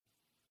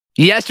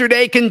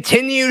Yesterday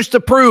continues to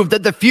prove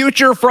that the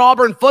future for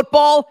Auburn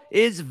football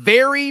is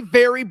very,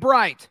 very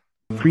bright.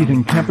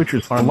 Freezing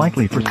temperatures are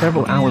likely for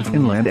several hours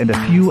inland and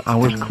a few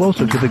hours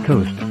closer to the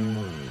coast.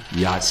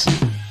 Yes.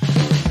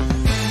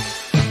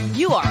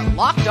 You are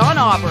Locked On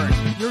Auburn,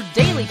 your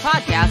daily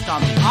podcast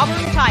on the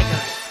Auburn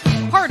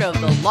Tigers. Part of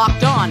the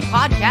Locked On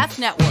Podcast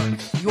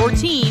Network, your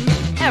team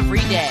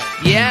every day.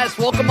 Yes,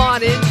 welcome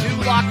on into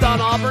Locked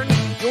On Auburn,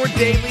 your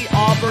daily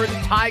Auburn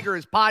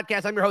Tigers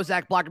podcast. I'm your host,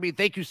 Zach Blackerby.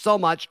 Thank you so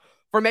much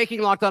for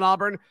making Locked On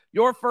Auburn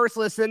your first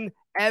listen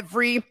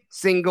every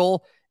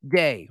single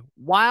day.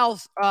 While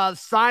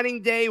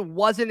signing day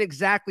wasn't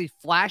exactly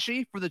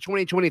flashy for the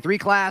 2023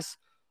 class,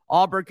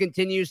 Auburn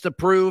continues to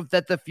prove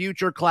that the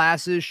future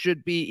classes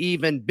should be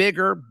even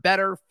bigger,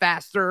 better,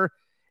 faster,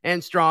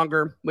 and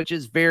stronger, which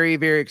is very,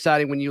 very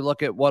exciting when you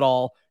look at what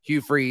all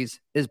Hugh Freeze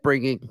is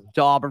bringing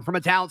to Auburn from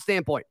a talent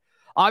standpoint.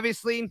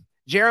 Obviously,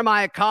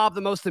 Jeremiah Cobb,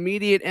 the most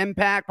immediate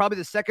impact, probably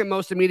the second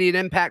most immediate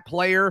impact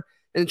player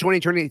in the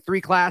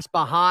 2023 class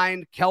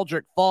behind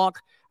Keldrick Falk.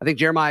 I think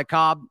Jeremiah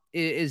Cobb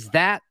is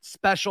that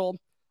special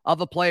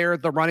of a player,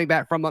 the running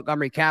back from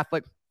Montgomery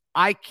Catholic.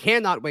 I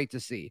cannot wait to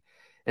see.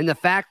 And the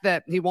fact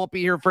that he won't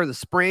be here for the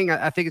spring,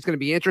 I think it's going to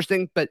be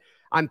interesting. But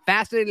I'm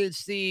fascinated to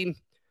see,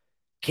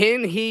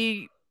 can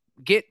he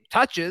get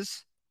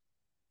touches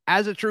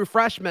as a true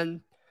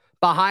freshman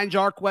behind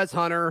Jarquez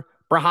Hunter,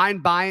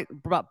 behind Brian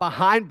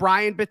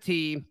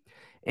Battie,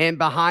 and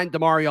behind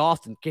Damari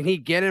Alston? Can he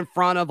get in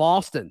front of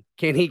Alston?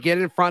 Can he get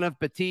in front of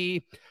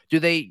Battie? Do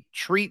they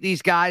treat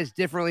these guys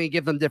differently and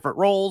give them different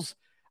roles?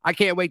 I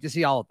can't wait to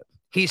see all of it.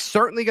 He's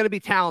certainly going to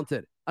be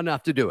talented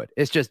enough to do it.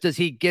 It's just, does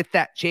he get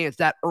that chance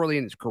that early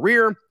in his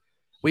career?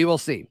 We will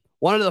see.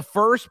 One of the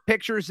first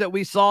pictures that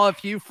we saw of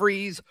Hugh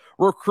Freeze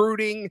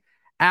recruiting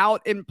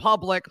out in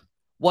public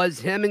was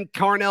him and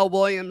Carnell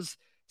Williams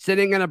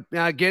sitting in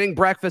getting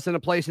breakfast in a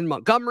place in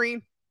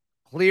Montgomery.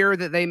 Clear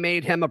that they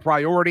made him a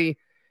priority.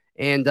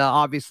 And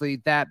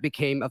obviously that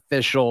became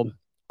official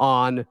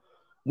on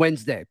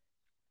Wednesday.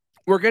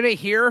 We're going to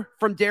hear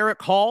from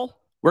Derek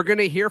Hall. We're going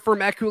to hear from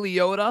Eku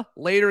Leota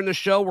later in the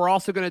show. We're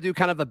also going to do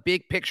kind of a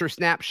big picture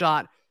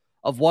snapshot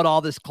of what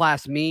all this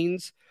class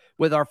means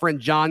with our friend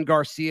John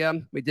Garcia.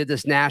 We did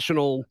this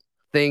national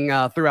thing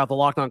throughout the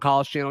Locked On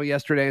College channel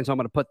yesterday, and so I'm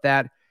going to put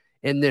that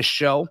in this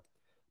show.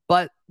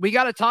 But we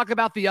got to talk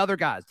about the other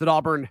guys that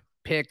Auburn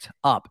picked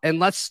up. And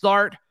let's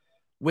start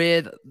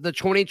with the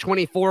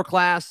 2024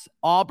 class.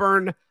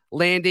 Auburn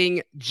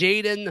landing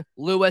Jaden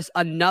Lewis,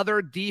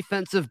 another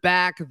defensive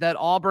back that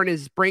Auburn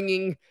is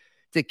bringing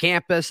to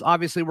campus.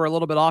 Obviously, we're a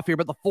little bit off here,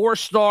 but the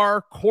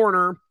 4-star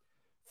corner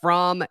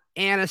from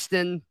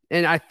Anniston.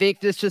 And I think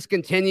this just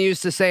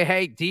continues to say,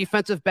 hey,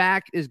 defensive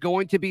back is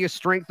going to be a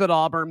strength at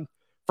Auburn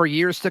for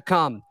years to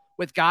come.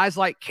 With guys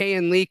like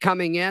Kayan Lee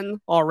coming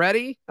in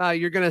already,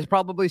 you're going to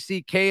probably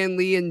see Kayan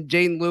Lee and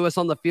Jaden Lewis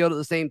on the field at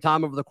the same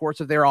time over the course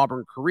of their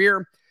Auburn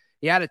career.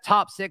 He had a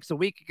top 6 a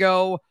week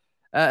ago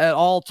at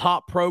all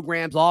top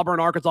programs: Auburn,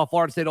 Arkansas,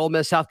 Florida State, Ole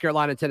Miss, South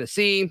Carolina,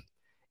 Tennessee.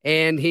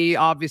 And he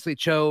obviously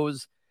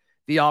chose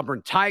the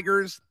Auburn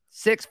Tigers.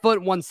 6 foot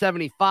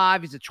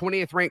 175. He's a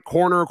 20th ranked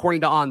corner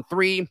according to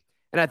On3.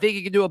 And I think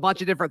he can do a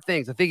bunch of different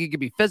things. I think he can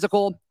be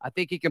physical. I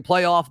think he can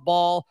play off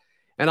ball.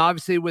 And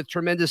obviously with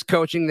tremendous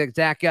coaching that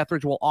Zach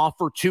Etheridge will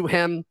offer to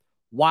him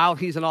while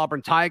he's an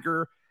Auburn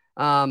Tiger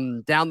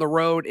down the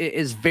road, it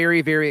is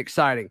very, very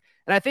exciting.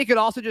 And I think it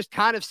also just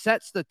kind of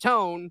sets the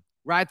tone,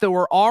 right, that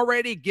we're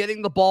already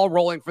getting the ball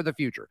rolling for the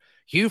future.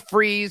 Hugh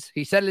Freeze,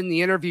 he said it in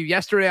the interview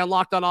yesterday on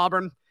Locked On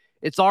Auburn,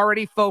 it's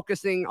already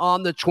focusing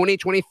on the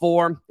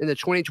 2024 and the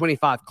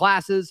 2025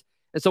 classes.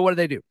 And so what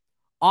do?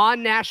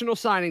 On National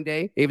Signing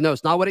Day, even though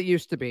it's not what it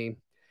used to be,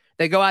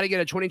 they go out and get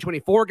a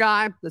 2024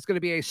 guy that's going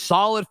to be a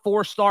solid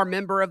 4-star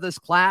member of this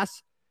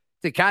class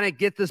to kind of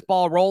get this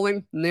ball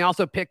rolling. And they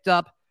also picked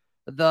up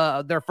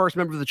their first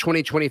member of the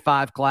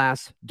 2025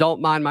 class.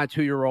 Don't mind my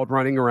 2-year-old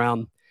running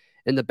around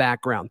in the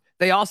background.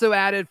 They also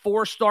added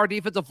 4-star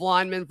defensive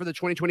lineman for the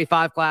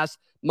 2025 class,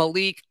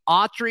 Malik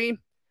Autry,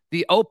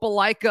 the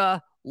Opelika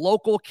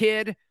local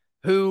kid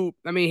who,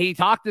 I mean, he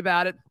talked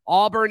about it.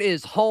 Auburn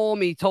is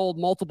home. He told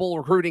multiple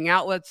recruiting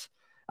outlets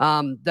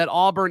that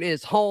Auburn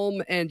is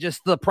home, and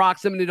just the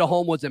proximity to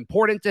home was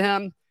important to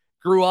him.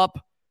 Grew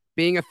up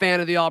being a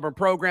fan of the Auburn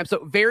program.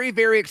 So very,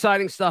 very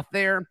exciting stuff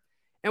there.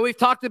 And we've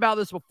talked about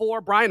this before.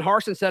 Brian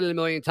Harsin said it a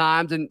million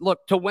times. And look,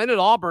 to win at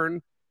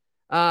Auburn,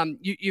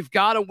 you've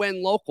got to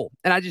win local.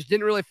 And I just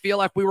didn't really feel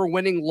like we were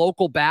winning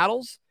local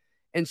battles.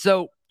 And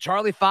so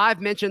Charlie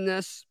Five mentioned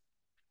this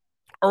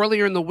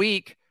earlier in the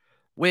week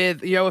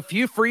with, if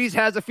Hugh Freeze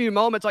has a few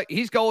moments, like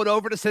he's going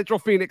over to Central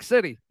Phoenix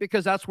City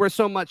because that's where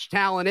so much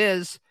talent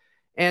is.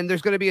 And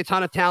there's going to be a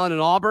ton of talent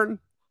in Auburn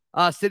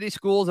City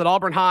Schools, at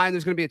Auburn High, and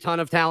there's going to be a ton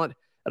of talent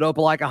at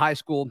Opelika High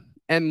School.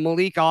 And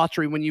Malik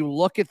Autry, when you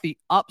look at the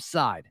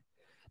upside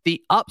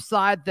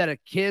that a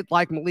kid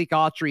like Malik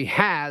Autry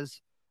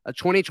has, a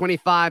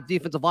 2025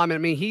 defensive lineman, I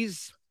mean,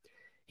 he's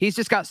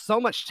just got so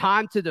much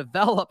time to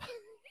develop.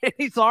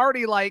 He's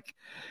already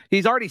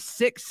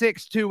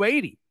 6'6",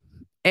 280.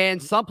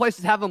 And some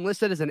places have him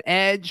listed as an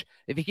edge.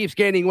 If he keeps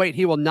gaining weight,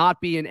 he will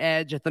not be an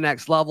edge at the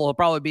next level. He'll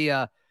probably be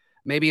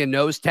maybe a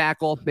nose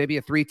tackle, maybe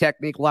a 3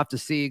 technique. We'll have to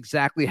see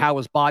exactly how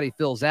his body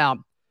fills out.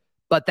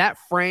 But that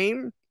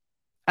frame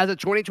as a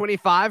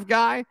 2025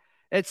 guy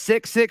at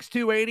 6'6",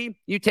 280,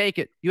 you take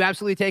it. You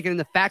absolutely take it. And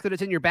the fact that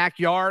it's in your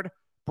backyard,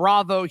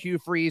 bravo, Hugh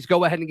Freeze.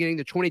 Go ahead and getting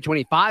the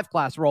 2025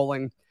 class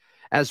rolling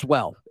as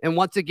well. And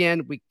once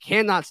again, we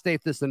cannot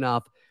state this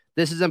enough.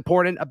 This is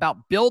important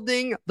about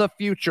building the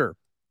future.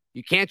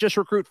 You can't just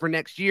recruit for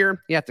next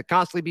year. You have to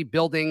constantly be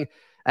building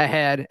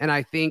ahead. And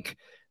I think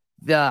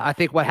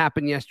what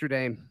happened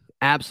yesterday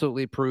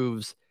absolutely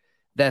proves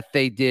that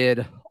they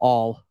did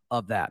all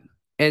of that.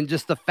 And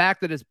just the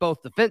fact that it's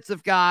both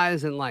defensive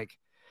guys and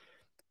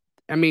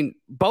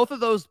both of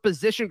those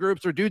position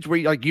groups are dudes where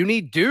you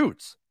need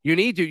dudes. You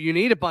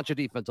need a bunch of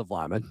defensive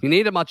linemen. You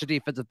need a bunch of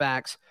defensive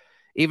backs.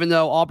 Even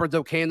though Auburn's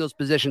okay in those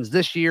positions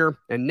this year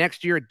and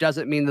next year, it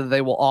doesn't mean that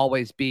they will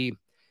always be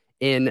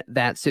in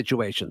that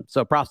situation.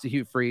 So props to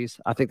Hugh Freeze.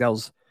 I think that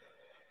was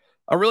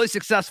a really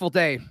successful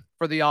day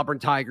for the Auburn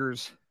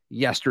Tigers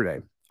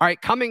yesterday. All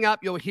right, coming up,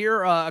 you'll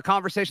hear a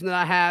conversation that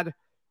I had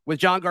with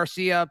John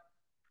Garcia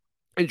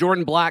and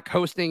Jordan Black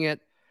hosting it.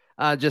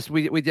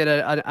 We did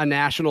a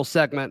national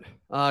segment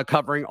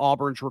covering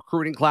Auburn's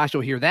recruiting class.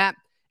 You'll hear that.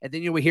 And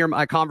then you will hear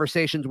my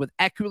conversations with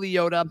Eku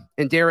Leota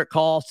and Derek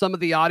Call. Some of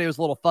the audio is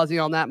a little fuzzy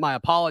on that. My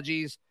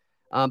apologies.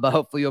 But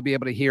hopefully you'll be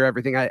able to hear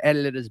everything. I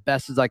edited as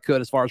best as I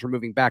could as far as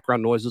removing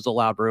background noises, a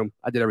loud room.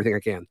 I did everything I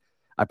can.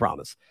 I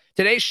promise.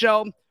 Today's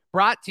show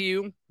brought to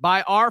you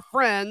by our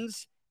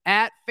friends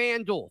at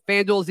FanDuel.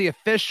 FanDuel is the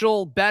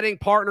official betting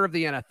partner of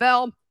the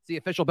NFL. It's the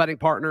official betting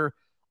partner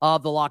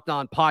of the Locked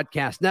On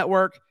Podcast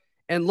Network.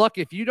 And look,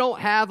 if you don't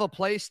have a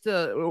place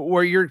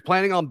where you're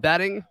planning on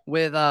betting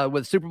with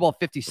Super Bowl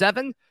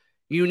 57,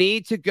 you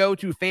need to go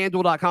to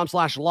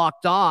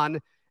FanDuel.com/lockedon.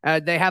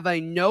 They have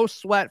a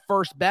no-sweat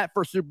first bet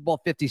for Super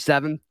Bowl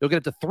 57. You'll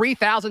get up to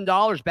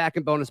 $3,000 back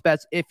in bonus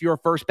bets if your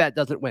first bet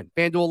doesn't win.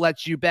 FanDuel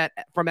lets you bet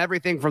from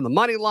everything from the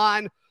money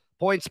line,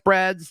 point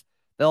spreads.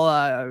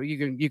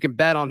 You can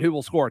bet on who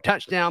will score a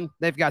touchdown.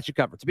 They've got you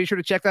covered. So be sure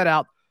to check that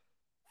out.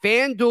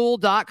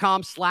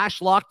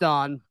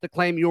 FanDuel.com/lockedon to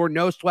claim your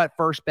no-sweat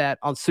first bet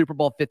on Super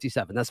Bowl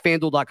 57. That's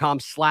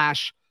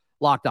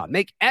FanDuel.com/lockedon.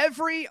 Make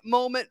every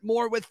moment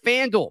more with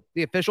FanDuel,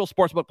 the official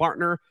sportsbook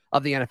partner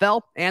of the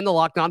NFL and the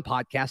Locked On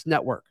Podcast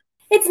Network.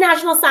 It's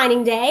National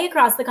Signing Day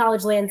across the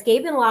college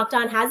landscape, and Locked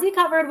On has you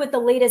covered with the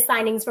latest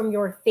signings from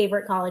your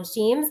favorite college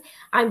teams.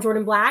 I'm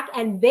Jordan Black,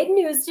 and big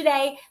news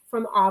today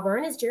from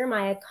Auburn as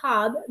Jeremiah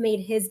Cobb made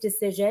his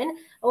decision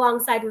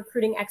alongside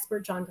recruiting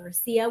expert John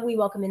Garcia. We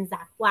welcome in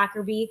Zach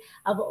Blackerby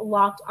of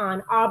Locked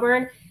On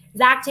Auburn.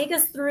 Zach, take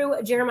us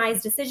through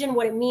Jeremiah's decision,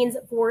 what it means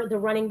for the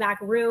running back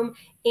room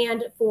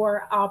and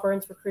for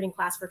Auburn's recruiting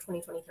class for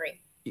 2023.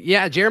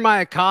 Yeah,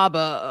 Jeremiah Cobb,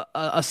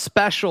 a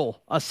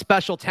special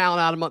talent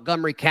out of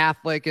Montgomery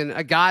Catholic, and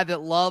a guy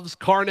that loves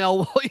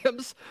Carnell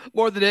Williams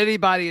more than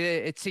anybody,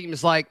 it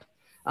seems like.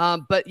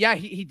 But yeah,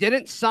 he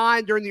didn't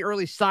sign during the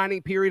early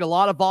signing period. A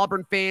lot of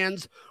Auburn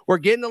fans were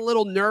getting a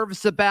little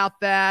nervous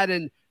about that,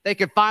 and they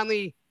could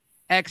finally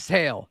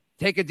exhale,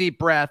 take a deep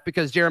breath,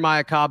 because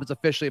Jeremiah Cobb is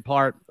officially a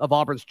part of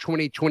Auburn's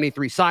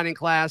 2023 signing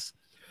class,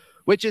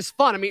 which is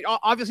fun. I mean,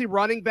 obviously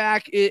running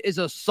back is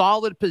a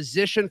solid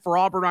position for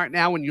Auburn right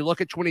now when you look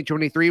at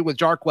 2023 with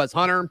Jarquez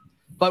Hunter,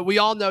 but we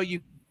all know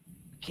you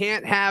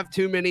can't have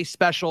too many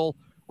special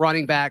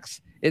running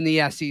backs in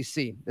the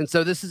SEC. And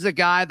so this is a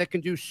guy that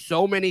can do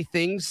so many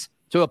things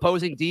to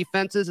opposing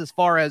defenses as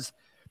far as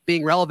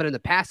being relevant in the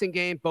passing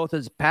game, both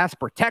as a pass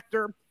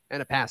protector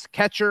and a pass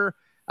catcher.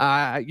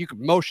 You could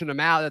motion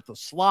him out at the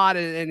slot,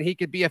 and he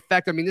could be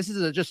effective. I mean, this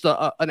is just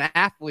an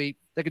athlete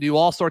that could do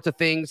all sorts of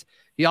things.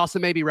 He also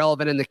may be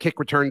relevant in the kick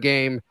return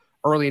game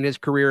early in his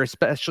career,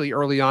 especially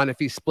early on if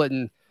he's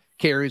splitting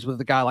carries with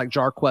a guy like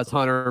Jarquez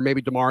Hunter or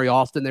maybe Damari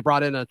Alston. They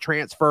brought in a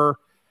transfer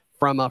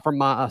from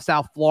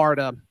South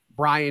Florida,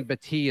 Brian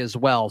Battie, as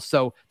well.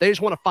 So they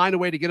just want to find a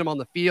way to get him on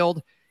the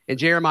field. And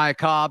Jeremiah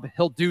Cobb,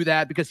 he'll do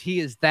that because he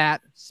is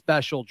that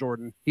special,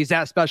 Jordan. He's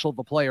that special of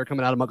a player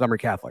coming out of Montgomery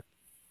Catholic.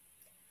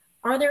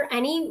 Are there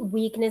any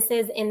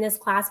weaknesses in this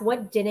class?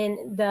 What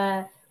didn't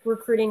the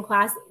recruiting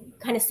class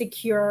kind of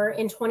secure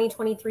in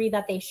 2023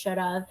 that they should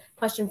have?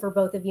 Question for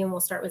both of you, and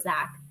we'll start with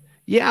Zach.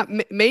 Yeah,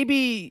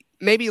 maybe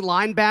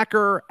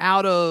linebacker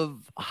out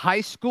of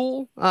high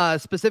school,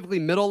 specifically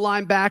middle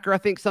linebacker. I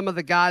think some of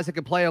the guys that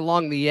can play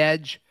along the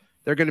edge,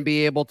 they're going to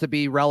be able to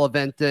be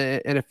relevant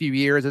in a few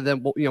years. And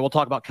then we'll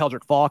talk about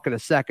Keldrick Falk in a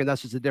second.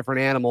 That's just a different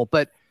animal.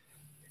 But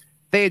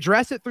they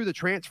address it through the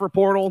transfer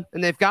portal,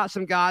 and they've got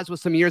some guys with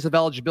some years of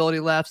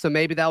eligibility left. So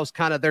maybe that was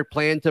kind of their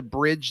plan to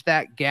bridge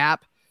that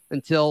gap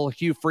until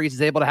Hugh Freeze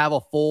is able to have a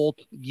full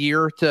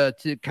year to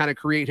kind of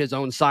create his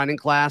own signing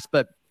class.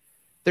 But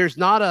there's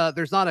not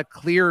a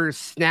clear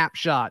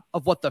snapshot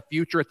of what the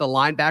future at the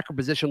linebacker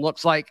position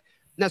looks like.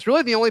 And that's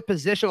really the only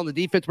position on the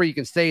defense where you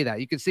can say that.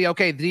 You can see,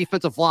 okay, the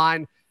defensive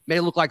line may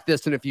look like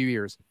this in a few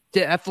years.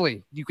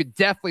 You could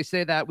definitely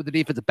say that with the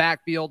defensive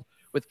backfield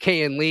with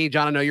Kayin Lee.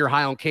 John, I know you're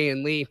high on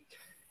Kayin Lee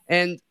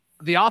And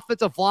the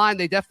offensive line,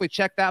 they definitely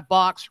check that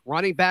box.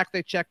 Running back,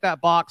 they check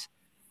that box.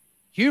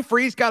 Hugh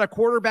Freeze got a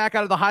quarterback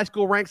out of the high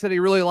school ranks that he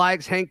really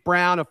likes, Hank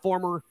Brown, a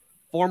former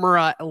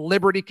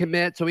Liberty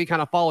commit, so he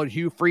kind of followed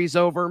Hugh Freeze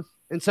over.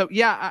 And so,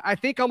 yeah, I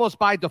think almost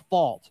by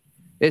default,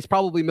 it's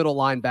probably middle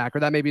linebacker.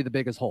 That may be the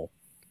biggest hole.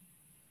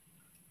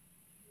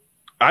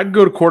 I'd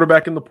go to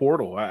quarterback in the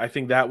portal. I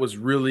think that was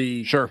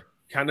really sure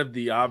kind of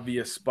the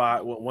obvious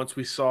spot once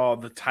we saw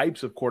the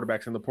types of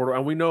quarterbacks in the portal.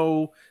 And we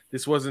know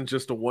this wasn't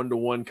just a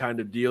one-to-one kind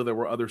of deal. There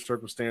were other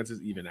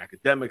circumstances. Even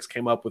academics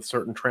came up with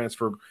certain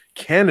transfer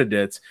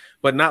candidates,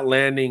 but not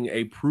landing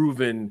a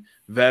proven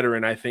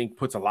veteran, I think,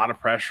 puts a lot of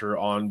pressure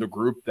on the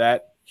group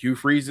that Hugh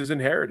Freeze is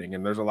inheriting.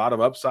 And there's a lot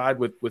of upside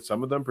with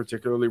some of them,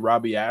 particularly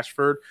Robbie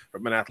Ashford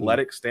from an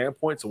athletic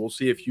standpoint. So we'll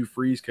see if Hugh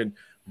Freeze can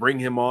bring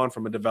him on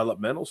from a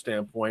developmental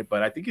standpoint,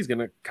 but I think he's going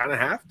to kind of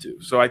have to.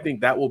 So I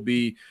think that will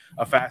be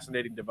a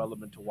fascinating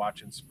development to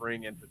watch in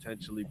spring and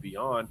potentially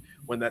beyond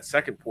when that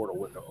second portal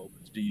window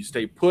opens. Do you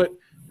stay put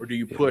or do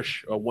you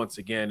push once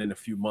again in a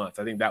few months?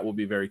 I think that will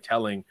be very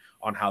telling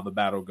on how the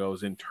battle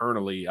goes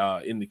internally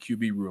in the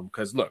QB room.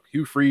 Because look,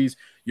 Hugh Freeze,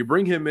 you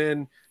bring him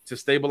in to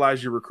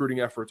stabilize your recruiting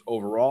efforts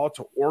overall,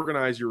 to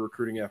organize your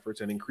recruiting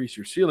efforts and increase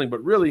your ceiling,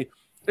 but really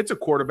it's a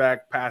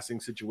quarterback passing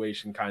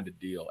situation kind of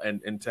deal.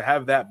 And to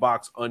have that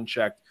box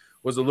unchecked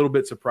was a little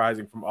bit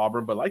surprising from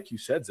Auburn. But like you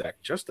said, Zach,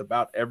 just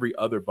about every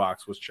other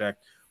box was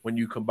checked when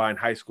you combine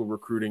high school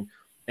recruiting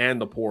and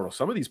the portal.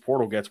 Some of these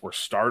portal gets were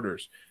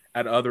starters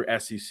at other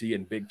SEC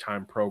and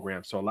big-time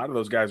programs. So a lot of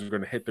those guys are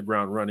going to hit the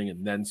ground running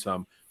and then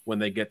some when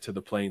they get to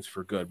the Plains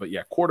for good. But,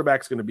 yeah,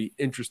 quarterback's going to be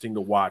interesting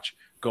to watch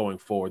going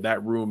forward.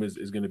 That room is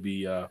going to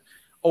be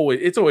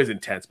it's always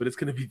intense, but it's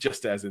going to be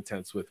just as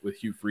intense with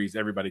Hugh Freeze,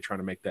 everybody trying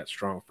to make that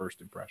strong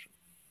first impression.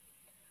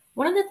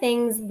 One of the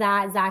things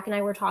that Zach and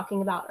I were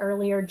talking about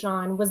earlier,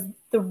 John, was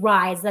the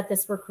rise that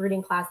this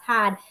recruiting class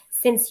had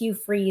since Hugh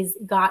Freeze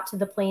got to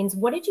the Plains.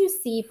 What did you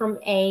see from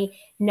a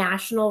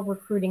national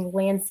recruiting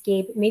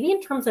landscape, maybe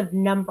in terms of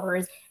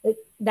numbers,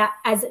 that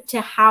as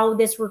to how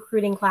this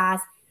recruiting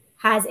class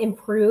has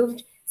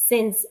improved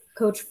since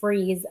Coach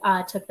Freeze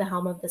took the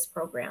helm of this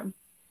program?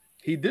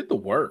 He did the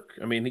work.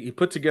 I mean, he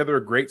put together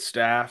a great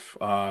staff.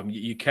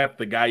 You kept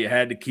the guy you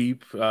had to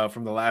keep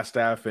from the last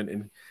staff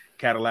and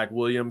Cadillac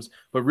Williams,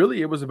 but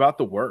really it was about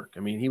the work.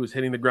 I mean, he was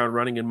hitting the ground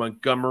running in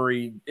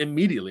Montgomery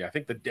immediately. I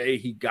think the day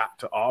he got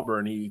to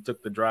Auburn, he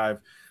took the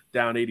drive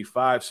down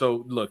 85.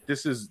 So look,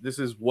 this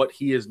is what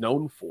he is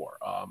known for.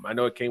 I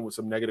know it came with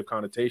some negative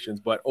connotations,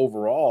 but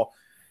overall,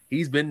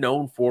 he's been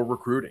known for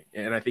recruiting.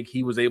 And I think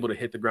he was able to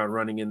hit the ground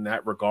running in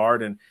that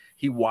regard. And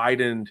he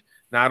widened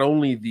not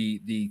only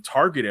the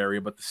target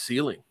area, but the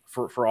ceiling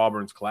for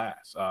Auburn's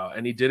class.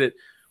 And he did it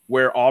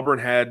where Auburn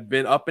had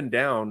been up and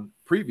down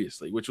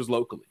previously, which was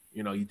locally.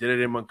 You know, he did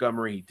it in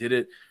Montgomery. He did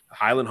it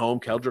Highland home.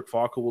 Keldrick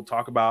Falk, who we'll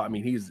talk about. I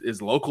mean, he's as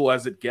local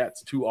as it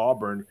gets to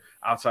Auburn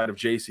outside of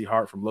J.C.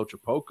 Hart from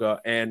Lochapoka.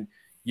 And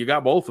you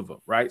got both of them,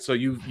 right? So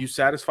you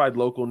satisfied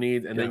local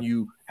needs, and then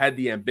you had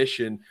the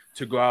ambition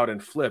to go out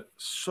and flip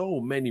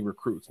so many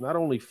recruits, not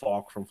only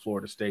Falk from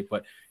Florida State,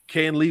 but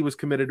Kayan Lee was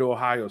committed to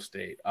Ohio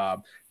State.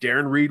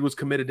 Darren Reed was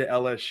committed to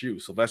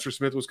LSU. Sylvester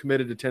Smith was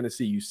committed to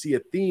Tennessee. You see a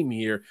theme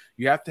here.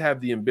 You have to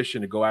have the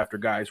ambition to go after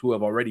guys who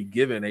have already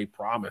given a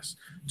promise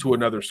to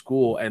another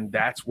school, and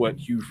that's what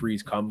Hugh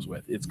Freeze comes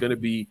with. He's going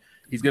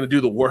to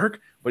do the work,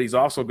 but he's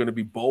also going to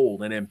be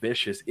bold and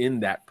ambitious in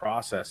that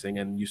processing,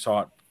 and you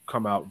saw it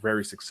come out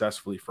very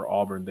successfully for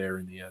Auburn there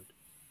in the end.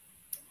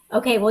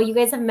 Okay, well, you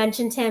guys have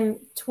mentioned him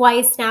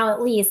twice now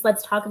at least.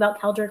 Let's talk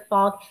about Keldrick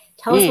Falk.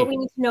 Tell us what we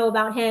need to know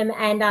about him,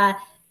 and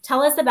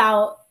tell us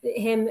about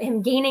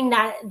him gaining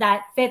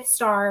that fifth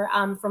star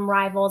from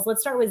Rivals.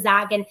 Let's start with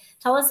Zach, and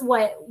tell us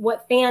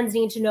what fans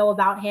need to know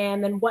about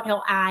him and what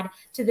he'll add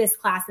to this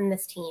class and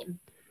this team.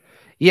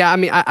 Yeah, I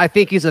mean, I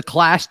think he's a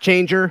class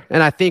changer,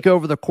 and I think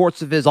over the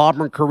course of his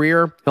Auburn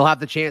career, he'll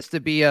have the chance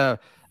to be a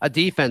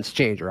defense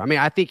changer. I mean,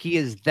 I think he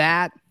is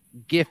that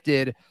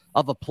gifted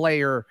of a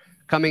player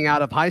coming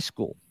out of high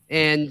school.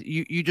 And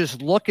you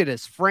just look at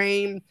his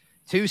frame,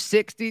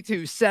 260,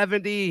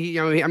 270.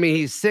 I mean,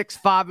 he's 6'5".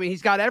 I mean,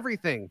 he's got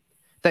everything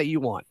that you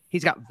want.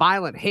 He's got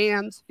violent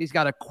hands. He's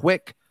got a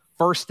quick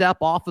first step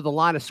off of the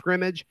line of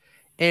scrimmage.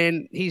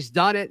 And he's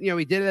done it.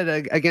 He did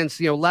it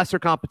against, lesser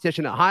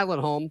competition at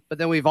Highland Home. But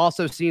then we've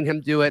also seen him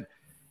do it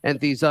at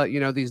these,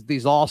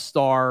 these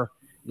all-star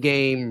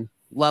game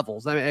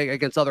levels, I mean,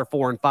 against other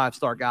 4- and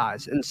 5-star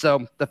guys. And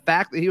so the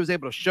fact that he was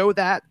able to show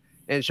that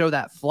and show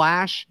that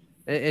flash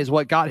is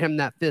what got him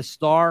that 5th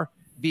star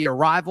via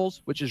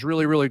Rivals, which is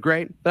really, really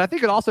great. But I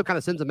think it also kind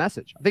of sends a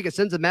message. I think it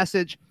sends a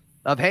message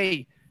of,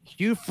 hey,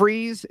 Hugh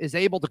Freeze is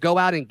able to go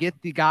out and get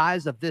the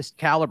guys of this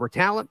caliber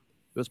talent.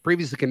 He was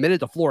previously committed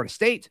to Florida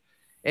State,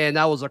 and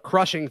that was a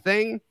crushing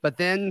thing. But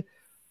then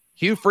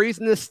Hugh Freeze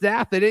and his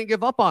staff, they didn't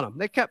give up on him.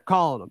 They kept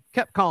calling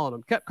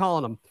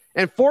him.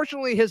 And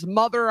fortunately, his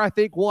mother, I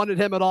think, wanted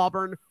him at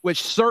Auburn,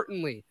 which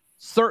certainly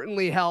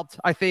helped,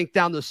 I think,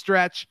 down the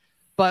stretch.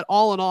 But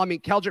all in all, I mean,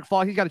 Keldrick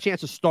Falk, he's got a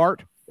chance to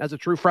start as a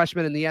true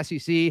freshman in the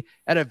SEC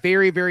at a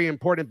very, very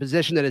important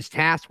position that is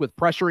tasked with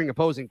pressuring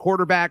opposing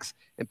quarterbacks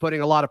and putting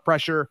a lot of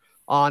pressure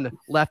on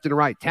left and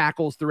right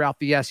tackles throughout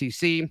the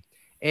SEC.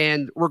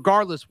 And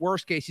regardless,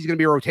 worst case, he's going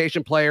to be a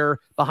rotation player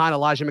behind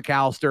Elijah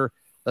McAllister,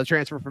 the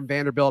transfer from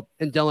Vanderbilt,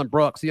 and Dylan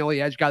Brooks, the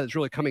only edge guy that's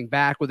really coming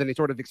back with any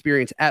sort of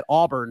experience at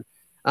Auburn.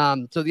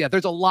 So, yeah,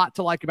 there's a lot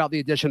to like about the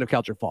addition of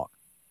Keldrick Faulk.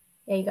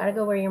 Yeah, you got to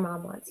go where your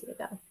mom wants you to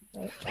go.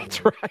 Right?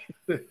 That's right.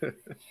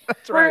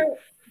 That's right. For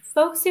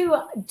folks who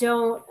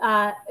don't,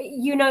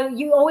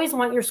 you always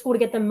want your school to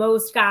get the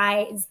most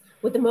guys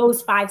with the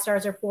most 5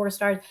 stars or 4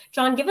 stars.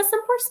 John, give us some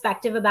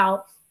perspective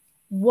about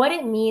what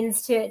it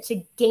means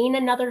to gain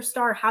another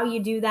star, how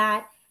you do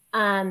that,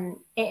 and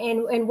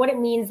what it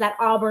means that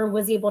Auburn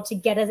was able to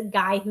get a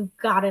guy who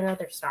got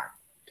another star.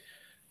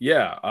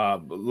 Yeah,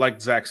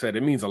 like Zach said,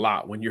 it means a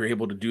lot when you're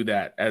able to do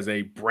that as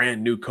a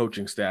brand new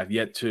coaching staff,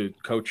 yet to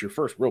coach your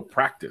first real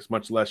practice,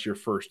 much less your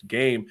first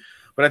game.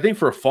 But I think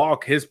for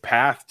Faulk, his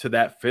path to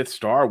that 5th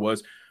star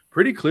was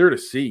pretty clear to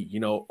see. You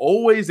know,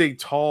 always a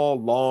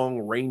tall, long,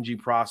 rangy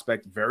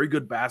prospect, very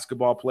good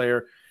basketball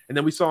player. And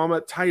then we saw him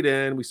at tight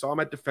end. We saw him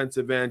at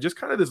defensive end, just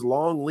kind of this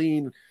long,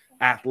 lean,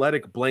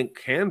 athletic blank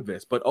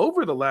canvas. But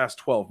over the last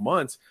 12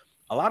 months,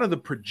 a lot of the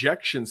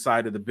projection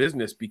side of the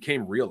business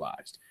became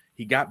realized.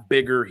 He got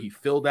bigger. He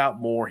filled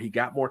out more. He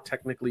got more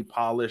technically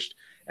polished.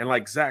 And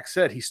like Zach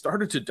said, he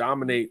started to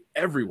dominate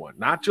everyone,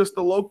 not just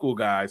the local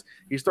guys.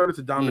 He started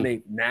to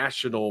dominate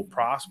national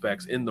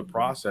prospects in the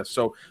process.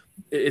 So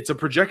it's a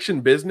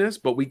projection business,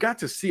 but we got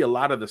to see a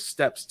lot of the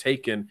steps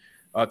taken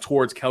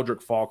towards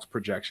Keldrick Faulk's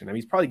projection. I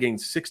mean, he's probably gained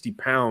 60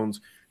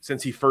 pounds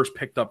since he first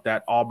picked up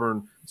that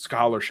Auburn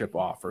scholarship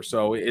offer.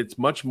 So it's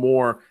much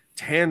more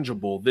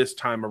tangible this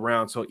time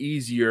around, so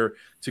easier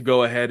to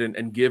go ahead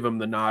and give him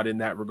the nod in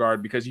that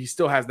regard, because he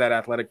still has that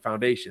athletic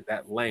foundation,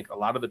 that length, a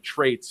lot of the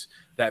traits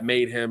that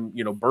made him,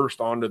 burst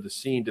onto the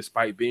scene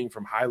despite being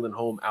from Highland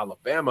Home,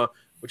 Alabama,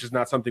 which is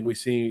not something we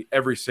see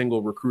every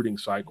single recruiting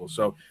cycle.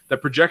 So the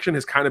projection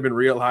has kind of been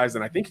realized,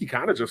 and I think he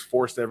kind of just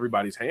forced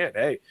everybody's hand.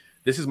 Hey,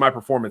 this is my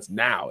performance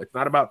now. It's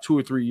not about 2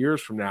 or 3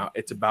 years from now.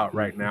 It's about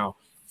right now.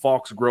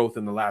 Faulk's growth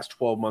in the last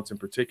 12 months in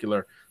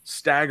particular,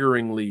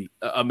 staggeringly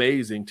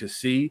amazing to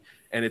see.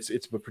 And it's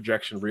a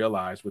projection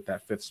realized with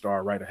that 5th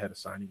star right ahead of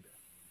signing day.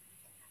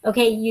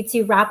 Okay, you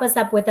two wrap us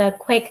up with a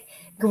quick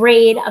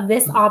grade of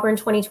this Auburn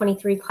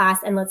 2023 class.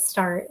 And let's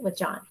start with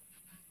John.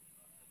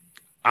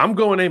 I'm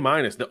going A-.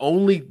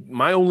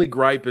 My only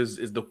gripe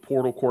is the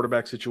portal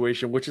quarterback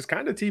situation, which is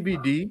kind of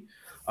TBD.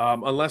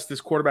 Unless this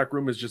quarterback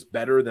room is just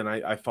better than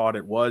I thought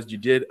it was. You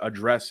did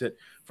address it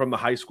from the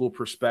high school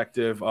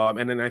perspective.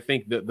 And then I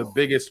think the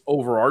biggest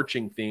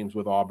overarching themes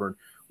with Auburn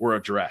were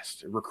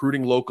addressed.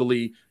 Recruiting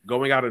locally,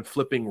 going out and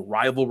flipping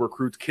rival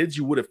recruits, kids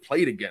you would have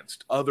played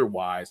against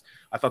otherwise.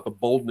 I thought the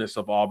boldness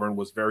of Auburn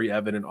was very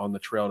evident on the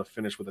trail to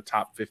finish with a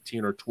top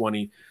 15 or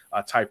 20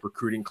 type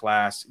recruiting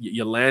class.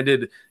 You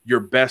landed your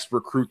best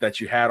recruit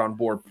that you had on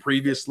board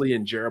previously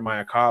in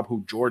Jeremiah Cobb,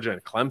 who Georgia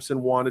and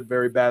Clemson wanted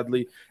very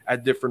badly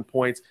at different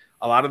points.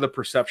 A lot of the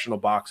perceptional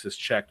boxes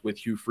checked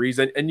with Hugh Freeze.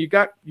 And you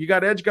got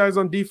edge guys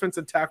on defense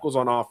and tackles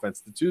on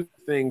offense. The two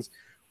things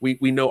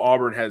we know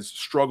Auburn has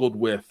struggled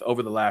with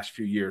over the last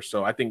few years.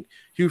 So I think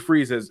Hugh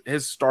Freeze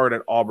his start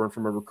at Auburn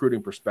from a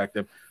recruiting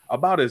perspective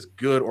about as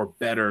good or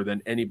better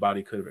than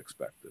anybody could have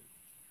expected.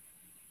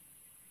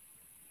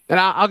 And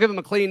I'll give him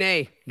a clean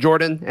A,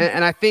 Jordan.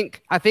 And I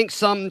think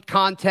some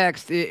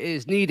context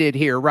is needed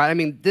here, right? I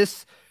mean,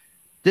 this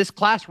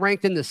class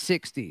ranked in the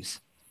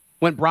 60s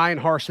when Brian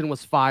Harsin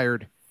was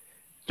fired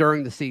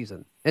during the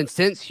season. And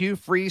since Hugh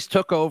Freeze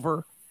took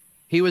over,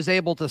 he was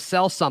able to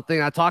sell something.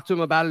 I talked to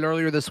him about it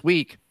earlier this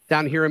week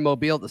down here in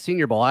Mobile at the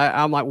Senior Bowl.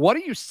 I'm like, what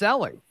are you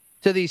selling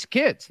to these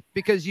kids?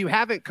 Because you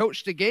haven't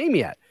coached a game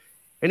yet.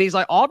 And he's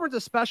like, Auburn's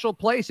a special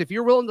place. If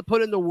you're willing to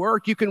put in the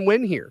work, you can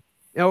win here.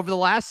 And over the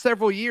last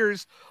several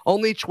years,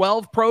 only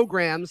 12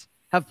 programs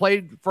have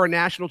played for a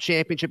national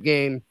championship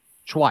game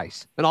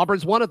twice. And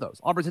Auburn's one of those.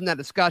 Auburn's in that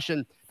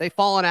discussion. They've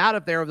fallen out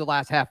of there over the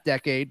last half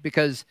decade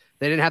because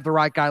they didn't have the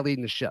right guy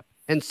leading the ship.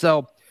 And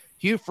so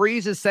Hugh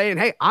Freeze is saying,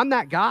 hey, I'm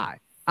that guy.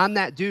 I'm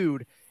that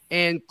dude.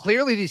 And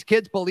clearly these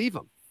kids believe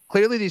him.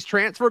 Clearly these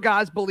transfer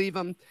guys believe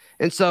him.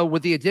 And so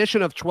with the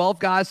addition of 12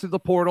 guys through the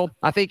portal,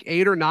 I think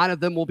 8 or 9 of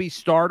them will be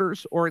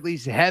starters or at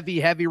least heavy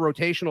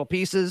rotational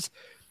pieces.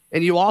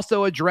 And you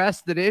also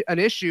address that an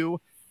issue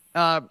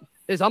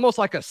is almost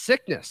like a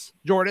sickness,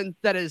 Jordan,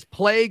 that has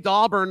plagued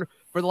Auburn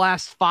for the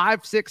last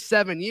 5, 6,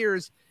 7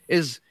 years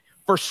is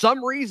for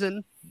some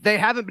reason they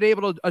haven't been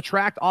able to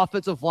attract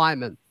offensive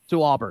linemen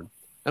to Auburn.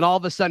 And all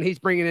of a sudden he's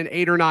bringing in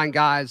 8 or 9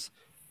 guys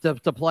to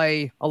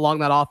play along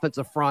that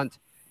offensive front.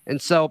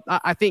 And so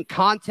I think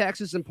context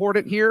is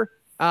important here.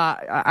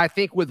 I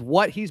think with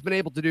what he's been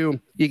able to do,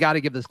 you got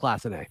to give this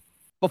class an A.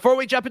 Before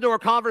we jump into our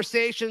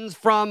conversations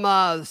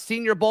from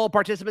Senior Bowl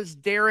participants,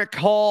 Derek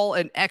Hall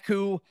and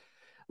Eku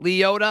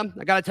Leota,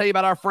 I got to tell you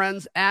about our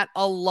friends at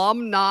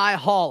Alumni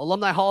Hall.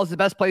 Alumni Hall is the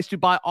best place to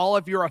buy all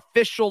of your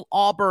official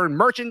Auburn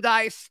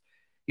merchandise.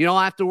 You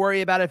don't have to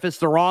worry about if it's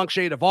the wrong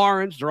shade of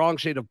orange, the wrong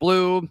shade of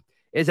blue.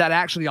 is that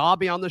actually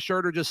Obby on the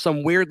shirt or just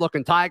some weird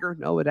looking tiger?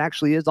 No, it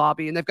actually is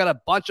Obby. And they've got a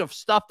bunch of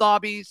stuffed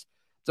Obbies.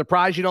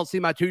 Surprised you don't see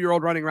my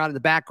 2-year-old running around in the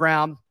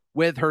background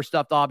with her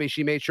stuffed Obby.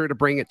 She made sure to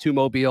bring it to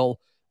Mobile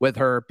with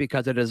her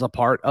because it is a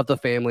part of the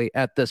family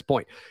at this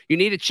point. You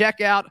need to check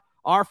out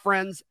our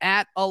friends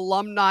at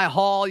Alumni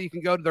Hall. You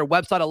can go to their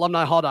website,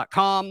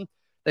 alumnihall.com.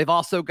 They've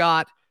also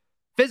got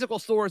physical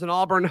stores in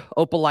Auburn,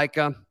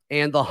 Opelika,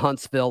 and the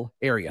Huntsville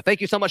area.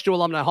 Thank you so much to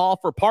Alumni Hall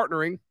for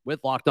partnering with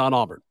Locked On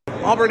Auburn.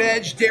 Auburn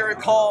Edge,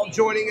 Derek Hall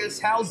joining us.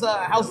 How's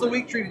the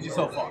week treated you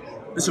so far?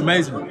 It's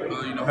amazing. Have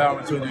an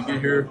opportunity to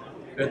get here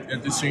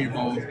at this Senior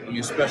Bowl.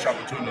 A special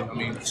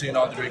opportunity. Seeing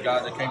all the great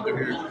guys that came through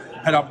here,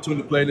 had the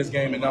opportunity to play this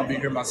game, and now be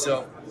here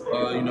myself.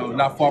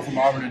 Not far from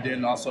Auburn, and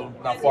then also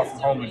not far from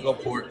home in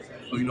Gulfport.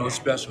 It's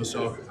special.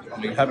 So,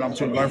 having an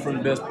opportunity to learn from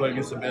the best, play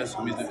against the best,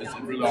 it's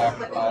really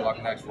all I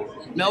can ask for.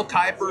 Mel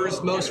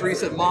Kiper's most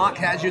recent mock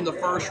had you in the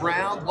first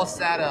round. What's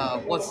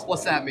that?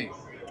 What's that mean?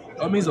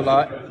 It means a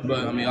lot, but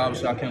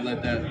obviously I can't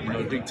let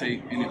that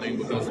dictate anything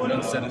because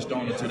nothing's set in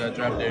stone until that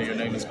draft day your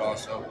name is called.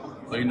 So,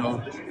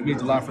 it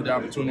means a lot for the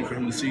opportunity for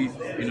him to see,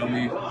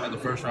 me as the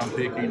first round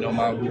pick.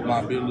 My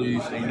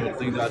abilities, and the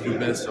things I do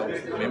best. So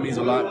it means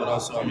a lot, but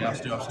also I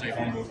still stay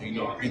humble.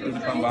 Be through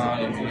the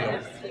combine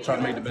and try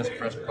to make the best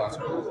impression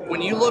possible.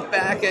 When you look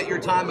back at your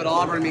time at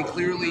Auburn,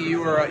 clearly you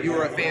were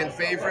a fan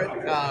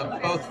favorite,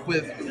 both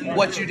with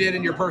what you did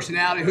in your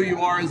personality, who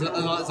you are as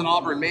an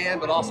Auburn man,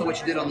 but also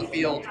what you did on the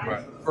field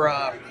for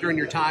during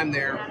your time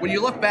there. When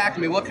you look back,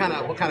 what kind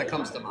of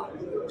comes to mind?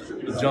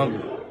 The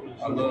jungle.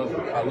 I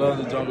love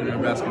the jungle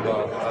in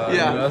basketball.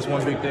 That's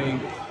one big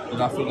thing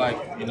that I feel like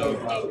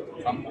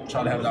I'm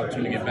trying to have the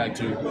opportunity to get back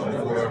to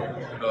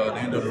before the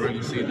end of the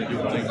regular season and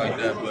different things like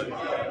that. But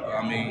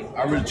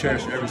I really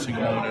cherish every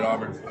single moment at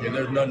Auburn.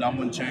 There's nothing I'm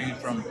going to change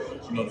from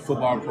the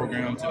football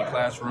program to the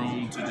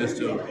classroom to just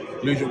to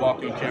leisure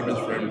walk on campus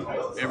for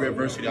every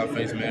adversity I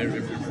face. Man,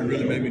 it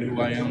really made me who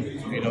I am.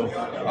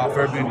 I'll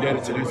forever be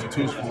indebted to the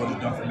institution for what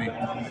it's done for me.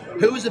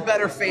 Who is a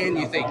better fan,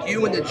 you think?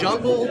 You in the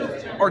jungle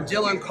or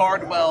Dylan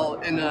Cardwell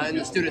in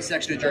the student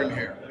section of Jeremy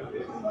Hare?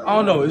 I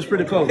don't know. It's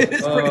pretty close.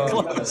 It's pretty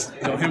close.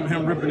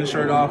 Him ripping his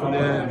shirt off, and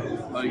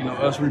then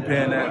us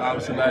repaying that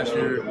obviously last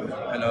year,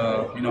 and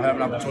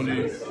having an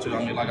opportunity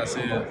to. Like I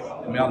said,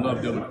 I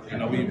love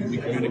Dylan. We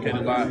communicate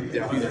a lot. He's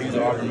an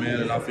Auburn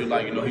man, and I feel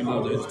like he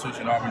loves the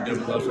institution. Auburn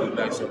definitely loves him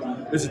back.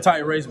 So it's a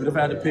tight race, but if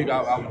I had to pick,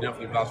 I would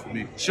definitely vouch for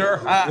me.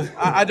 Sure,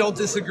 I don't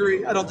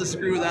disagree. I don't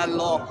disagree with that at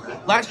all.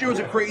 Last year was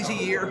a crazy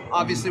year,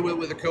 obviously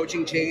with a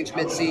coaching change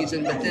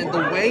midseason, but then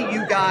the way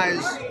you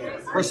guys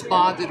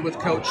responded with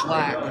Coach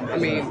Lack.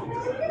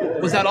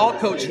 Was that all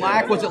Coach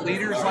Lack? Was it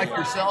leaders like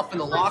yourself in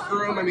the locker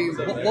room?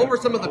 What were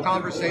some of the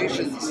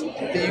conversations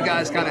that you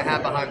guys kind of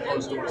had behind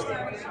closed doors?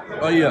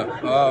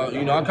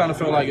 I kind of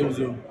felt like it was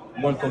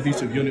one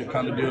cohesive unit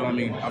kind of deal.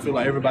 I feel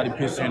like everybody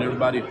pitched in,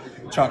 everybody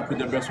tried to put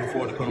their best foot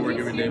forward to come to work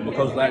every day. But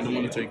Coach Lack didn't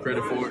want to take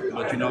credit for it.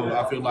 But,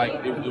 I feel like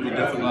it was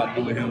definitely a lot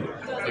to do with him.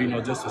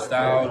 Just the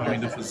style,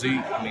 the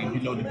physique.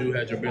 The dude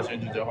had your best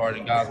interest at heart,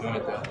 and guys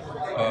wanted that.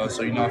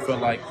 I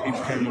felt like he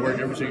came to work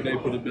every single day,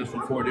 put his best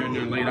foot forward in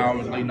there, late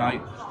hours, late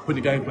night, put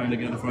the game plan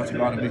together for us to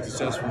go out and be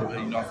successful.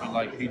 And, I feel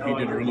like he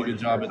did a really good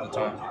job at the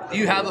time. Do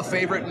you have a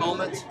favorite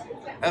moment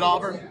at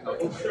Auburn?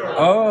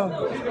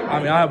 I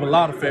have a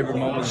lot of favorite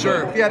moments.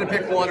 Sure. If you had to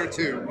pick one or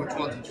two, which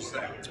ones would you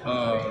say?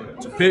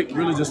 To pick,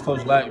 really just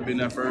Coach Lack being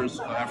that first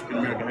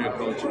African-American head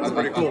coach. That's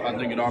pretty cool. I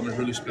think at Auburn is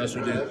really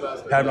special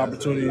to have an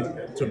opportunity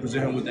to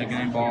present him with that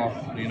game ball,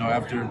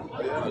 after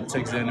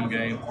Texas A&M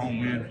game, home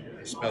win.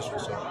 Special.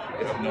 So,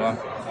 I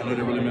know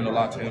that really meant a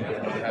lot to him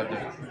to have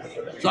that.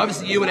 So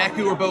obviously you and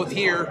Eku are both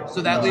here,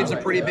 so that leaves a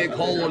pretty big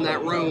hole in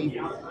that room.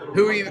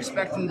 Who are you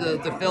expecting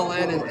to fill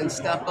in and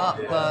step up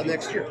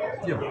next year?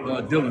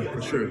 Dylan,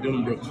 for sure.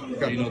 Dylan Brooks.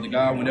 Okay. The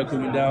guy, when Eku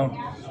went down,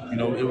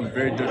 it was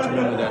very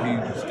detrimental that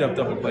he stepped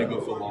up and played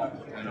good football.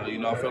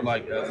 And, I felt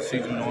like as the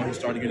season went on, he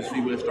started to get his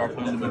feet wet, started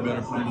playing a little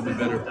bit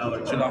better.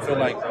 So, I feel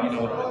like,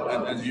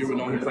 as the year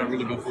went on, he played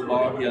really good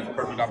football. He had the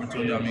perfect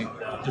opportunity.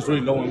 Just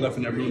really no one left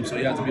in that room, so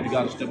he had to be the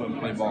guy to step up and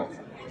play ball.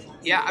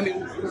 Yeah,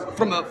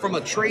 from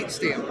a trait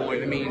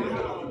standpoint,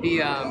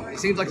 he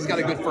seems like he's got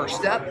a good first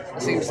step.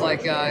 It seems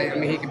like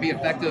he can be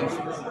effective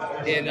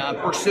in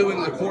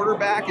pursuing the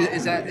quarterback.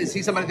 Is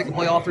he somebody that can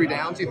play all three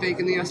downs, you think,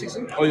 in the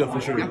SEC? Oh yeah, for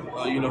sure. Yeah.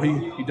 He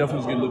definitely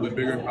is getting a little bit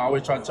bigger. I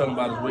always try to tell him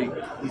about his weight.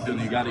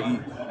 You got to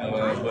eat.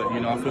 But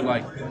I feel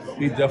like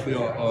he's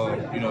definitely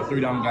a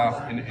 3-down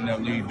guy in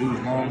that league. Dude's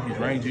long, he's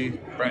rangy,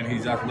 and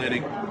he's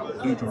athletic.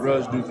 Dude can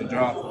rush, dude can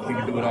drop. He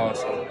can do it all.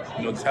 So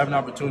just having an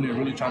opportunity,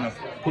 really trying to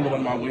pull him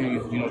under my wing.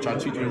 Trying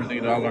to teach him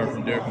everything that I learned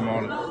from Derek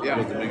Kamara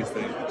was the biggest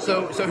thing.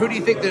 So who do you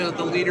think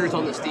the leaders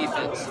on this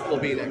defense will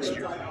be next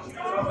year?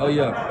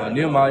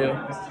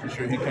 Nehemiah, for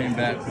sure. He came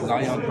back.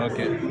 Zion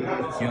Puckett,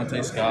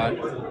 Keontae Scott,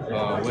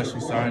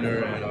 Wesley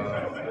Steiner, and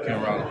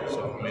Cam Riley.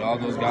 So, all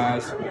those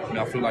guys,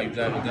 I feel like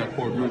that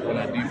core group on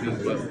that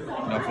defense, but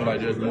I feel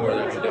like there's more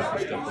that can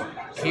definitely step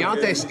up.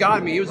 Keontae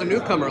Scott, he was a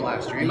newcomer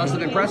last year. He must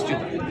have impressed you.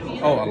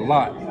 Oh, a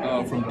lot.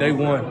 From day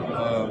one,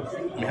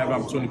 having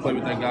an opportunity to play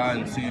with that guy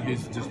and seeing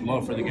his just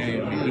love for the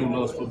game. I mean, dude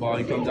loves football.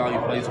 He comes out, he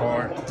plays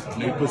hard,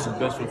 and he puts his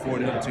best foot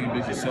forward. The other team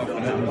beats himself,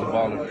 and that dude's a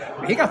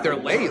baller. He got there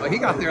late. Like he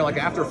got there like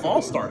after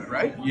fall started,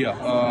 right? Yeah,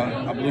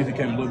 I believe he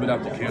came a little bit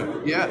after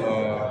camp. Yeah.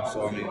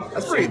 So I mean,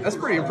 that's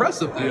pretty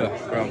impressive. Then.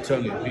 Yeah, bro, I'm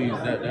telling you,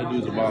 that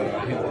dude's a baller.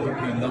 He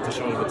loves to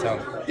show the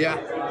talent. Yeah,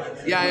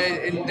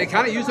 and they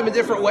kind of use him in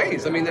different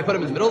ways. I mean, they put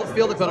him in the middle of the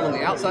field, they put him on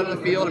the outside of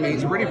the field. I mean,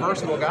 he's a pretty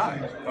versatile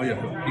guy. Oh yeah,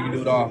 he can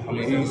do it all. I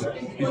mean, he's a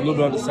little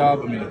bit on the side,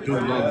 but I mean, the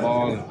dude loves the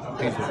ball and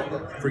he's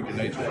a freak of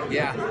nature.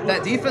 Yeah,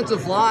 that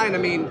defensive line. I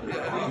mean,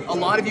 a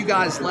lot of you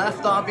guys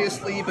left,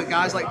 obviously, but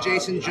guys like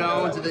Jason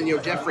Jones and then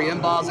Jeffrey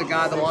Mbaugh's a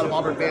guy that a lot of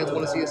Auburn fans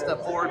want to see a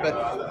step forward.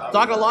 But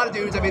talking to a lot of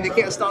dudes, I mean, they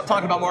can't stop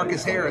talking about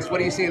Marcus Harris. What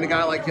do you see in a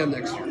guy like him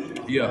next year?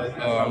 Yeah,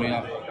 I mean,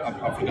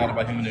 I forgot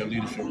about him in their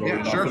leadership role.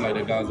 Yeah, sure. I feel like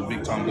that guy's a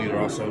big-time leader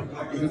also.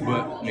 But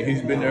I mean,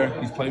 he's been there.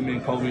 He's played me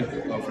and Kobe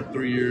for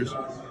 3 years.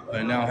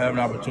 And now having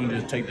an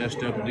opportunity to take that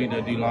step and lead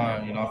that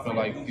D-line, I feel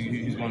like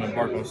he's going to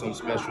embark on something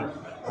special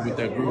with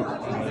that group.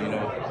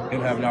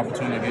 Him having an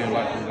opportunity again,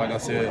 like I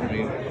said, I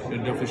mean, it'll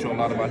definitely show a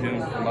lot about him,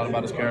 a lot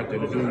about his character.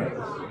 The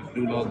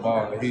dude loves the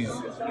ball. He's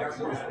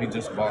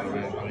just a baller,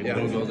 man. I mean, the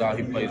dude goes out,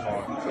 he plays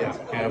hard. Yeah.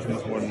 Can't ask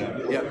much more than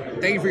that. Yeah.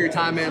 Thank you for your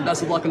time, man.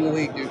 Best of luck in the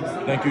league, dude.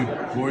 Thank you.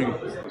 Morgan.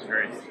 It was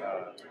great.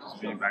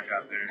 Just being back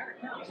out there.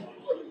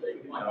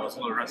 I was a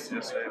little rusty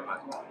yesterday, but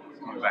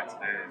coming back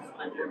today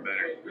and getting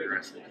better, good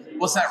rest.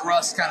 What's that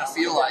rust kind of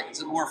feel like?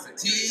 Is it more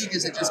fatigue?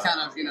 Is it just kind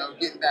of,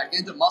 getting back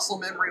into muscle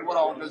memory? What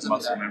all goes into that?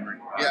 Muscle memory.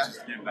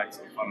 Just getting back to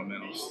the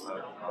fundamentals.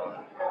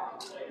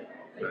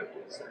 But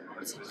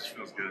it just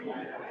feels good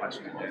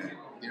watching the game.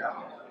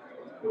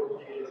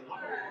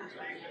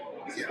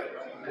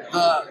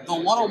 The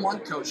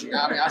one-on-one coaching.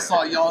 I mean, I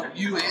saw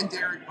you and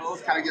Derek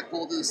both kind of get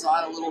pulled to the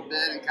side a little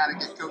bit and kind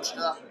of get coached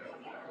up.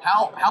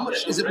 How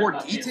much is it more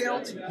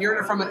detailed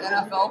hearing it from an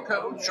NFL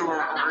coach,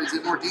 or is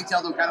it more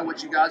detailed than kind of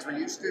what you guys were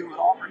used to at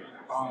Auburn?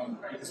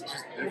 It's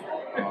just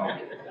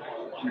different.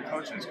 Your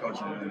coaching is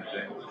coaching at the end of the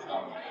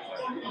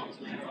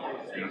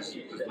day. Just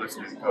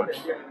listening to Coach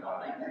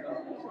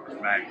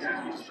Mack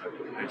and the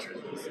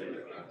Patriots.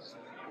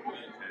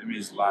 It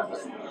means a lot.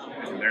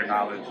 Their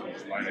knowledge and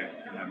just learning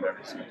from them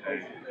every single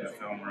day in the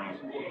film room,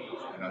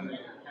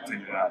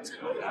 taking it out to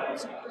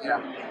Yeah.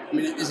 I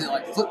mean, is it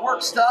like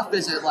footwork stuff?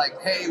 Is it like,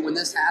 hey, when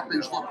this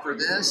happens, look for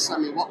this? I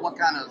mean, what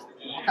kind of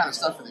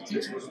stuff are they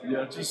teaching?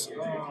 Yeah, just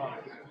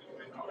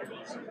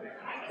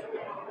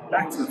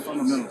back to the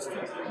fundamentals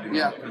stuff.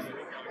 Yeah.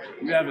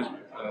 We haven't.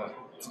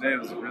 Today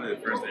was really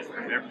the first day for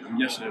everybody.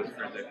 Yesterday was the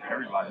first day for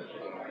everybody.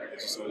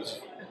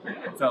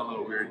 It felt a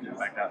little weird getting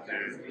back out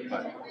there,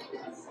 but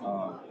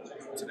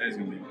today's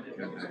gonna be a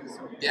good day.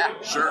 So. Yeah,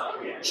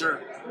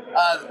 sure.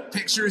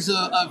 Pictures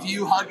of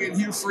you hugging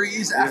Hugh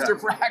Freeze after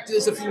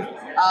practice. If you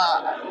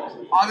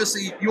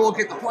obviously you won't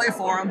get to play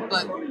for him,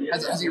 but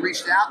has he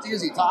reached out to you?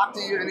 Has he talked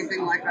to you?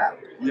 Anything like that?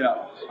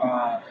 Yeah,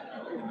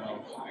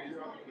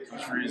 Hugh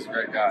Freeze is a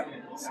great guy.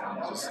 So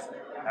just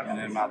having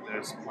him out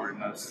there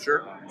supporting us,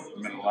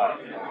 meant a lot.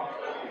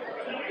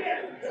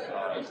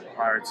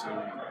 Prior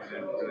to, we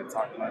didn't really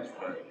talk much,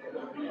 but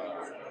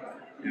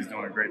he's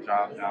doing a great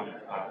job down in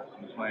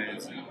the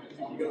plains, and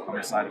I'm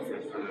excited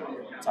for the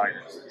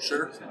Tigers.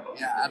 Sure.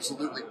 Yeah,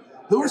 absolutely.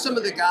 Who are some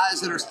of the guys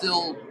that are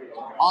still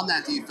on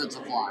that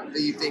defensive line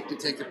that you think could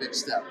take a big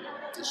step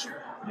this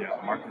year? Yeah,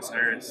 Marcus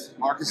Harris.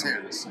 Marcus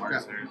Harris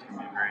can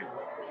be great.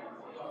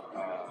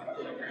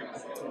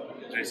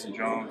 Jason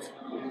Jones,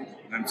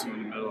 them two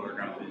in the middle are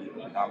going to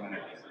be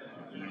dominant.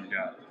 You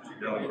got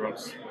Dylan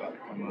Brooks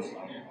coming up.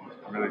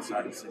 I'm really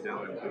excited to see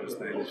Dylan do his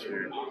thing this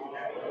year.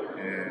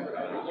 And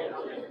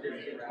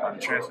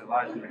the transfer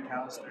Elijah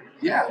McAllister.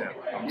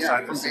 I'm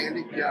excited to see him.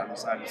 I'm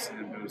excited to see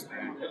him do his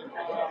thing.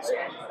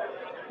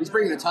 He's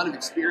bringing a ton of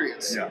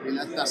experience. Yeah. I mean,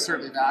 that's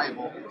certainly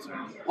valuable.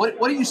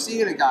 What do you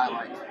see in a guy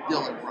like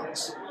Dylan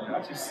Brooks? I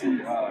just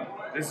see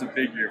this is a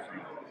big year for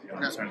him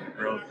in terms of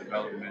growth,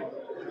 development.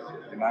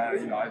 And I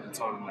even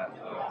told him that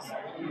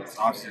this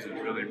offseason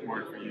is really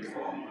important for you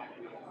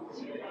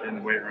in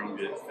the weight room,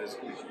 get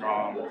physically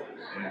strong,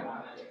 and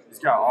he's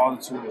got all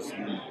the tools to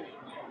be,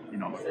 a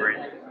great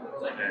edge,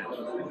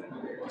 and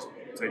just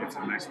take it to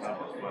the next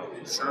level as well.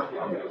 Sure.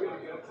 I'm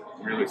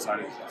really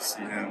excited to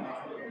see him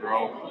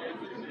grow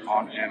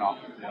on and off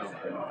the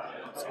field.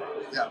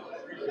 Yeah.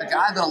 A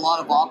guy that a lot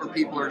of Auburn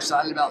people are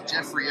excited about,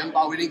 Jeffrey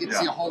Mbah. We didn't get to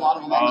see a whole lot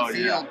of him on the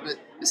field, but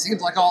it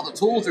seems like all the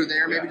tools are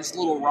there, maybe just a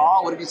little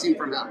raw. What have you seen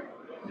from him?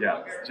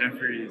 Yeah,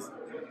 Jeffrey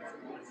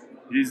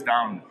he's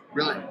down.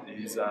 Really?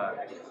 He's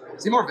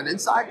is he more of an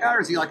inside guy,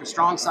 or is he like a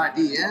strong side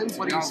D end?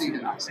 What do you see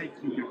tonight? I think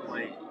he could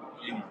play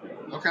anything.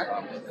 Okay.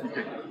 He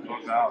could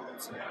look out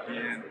to the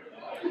end.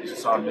 You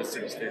just saw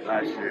Mississippi State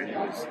last year. He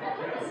was,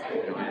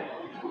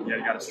 he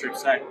got a strip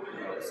sack.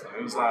 So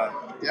it was, I'm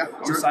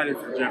excited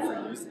for Jeffrey.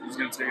 He's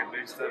going to take a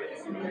big step.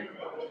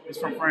 He's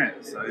from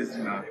France, so he's,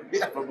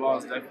 football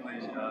is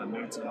definitely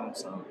new to him.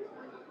 So,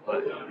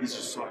 but he's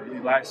just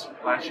last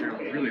year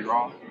was really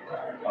raw,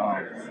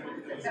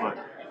 but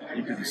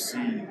you could just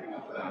see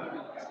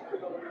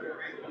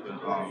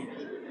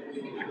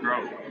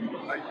grow.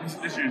 Like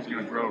this year's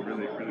going to grow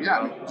really, really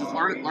well. Yeah, just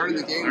learning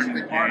the game is a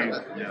big part of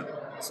it. Yeah,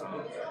 so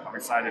I'm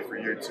excited for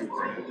year 2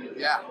 for him.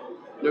 Yeah,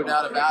 no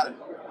doubt about it.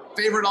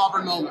 Favorite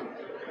Auburn moment?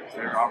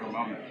 Favorite Auburn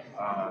moment?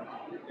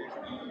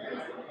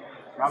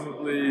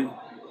 Probably.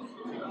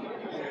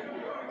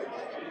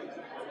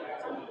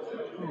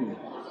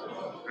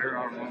 Favorite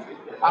Auburn moment.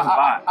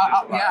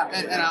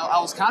 I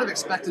was kind of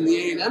expecting the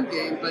A&M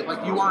game, but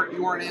like you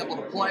weren't able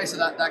to play, so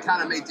that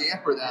kind of may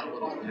damper that a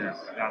little. Yeah,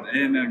 the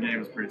A&M game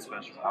was pretty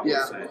special. I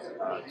would say,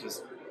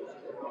 just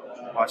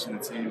watching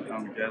the team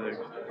come together.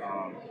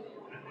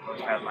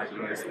 Coach had like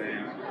doing his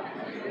thing,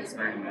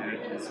 inspiring the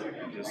energies,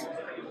 and just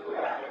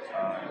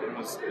it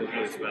was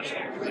really special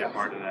to be a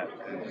part of that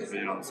and just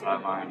being on the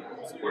sideline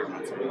supporting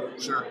my team.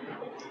 Sure.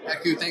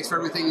 Eku, thanks for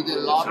everything you did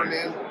at Auburn,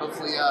 man.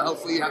 Hopefully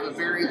you have a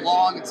very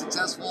long and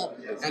successful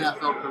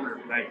NFL career.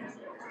 Thank you.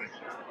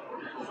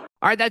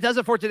 All right, that does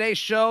it for today's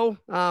show.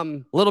 A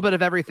little bit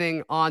of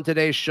everything on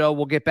today's show.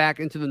 We'll get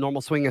back into the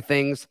normal swing of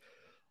things,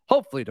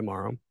 hopefully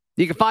tomorrow.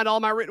 You can find all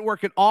my written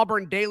work at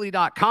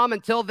auburndaily.com.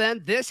 Until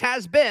then, this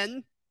has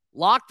been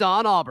Locked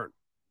On Auburn.